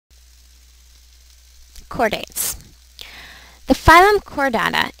Chordates. The phylum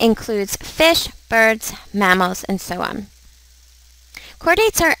Chordata includes fish, birds, mammals, and so on.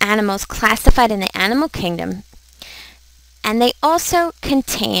 Chordates are animals classified in the animal kingdom, and they also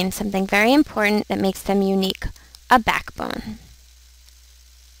contain something very important that makes them unique, a backbone.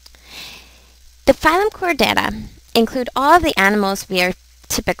 The phylum Chordata include all of the animals we are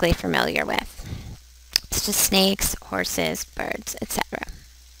typically familiar with, such as snakes, horses, birds, etc.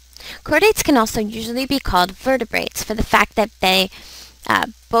 Chordates can also usually be called vertebrates for the fact that they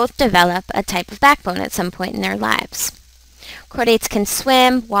both develop a type of backbone at some point in their lives. Chordates can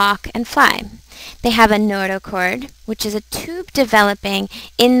swim, walk, and fly. They have a notochord, which is a tube developing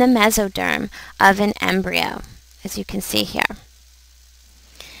in the mesoderm of an embryo, as you can see here.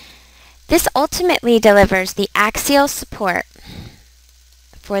 This ultimately delivers the axial support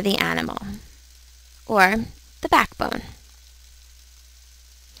for the animal, or the backbone.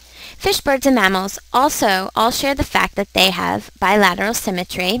 Fish, birds, and mammals also all share the fact that they have bilateral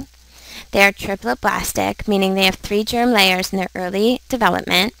symmetry. They are triploblastic, meaning they have 3 germ layers in their early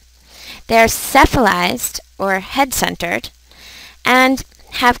development. They are cephalized, or head-centered, and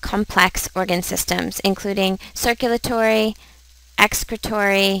have complex organ systems, including circulatory,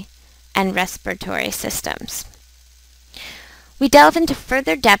 excretory, and respiratory systems. We delve into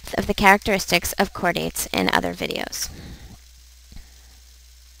further depth of the characteristics of chordates in other videos.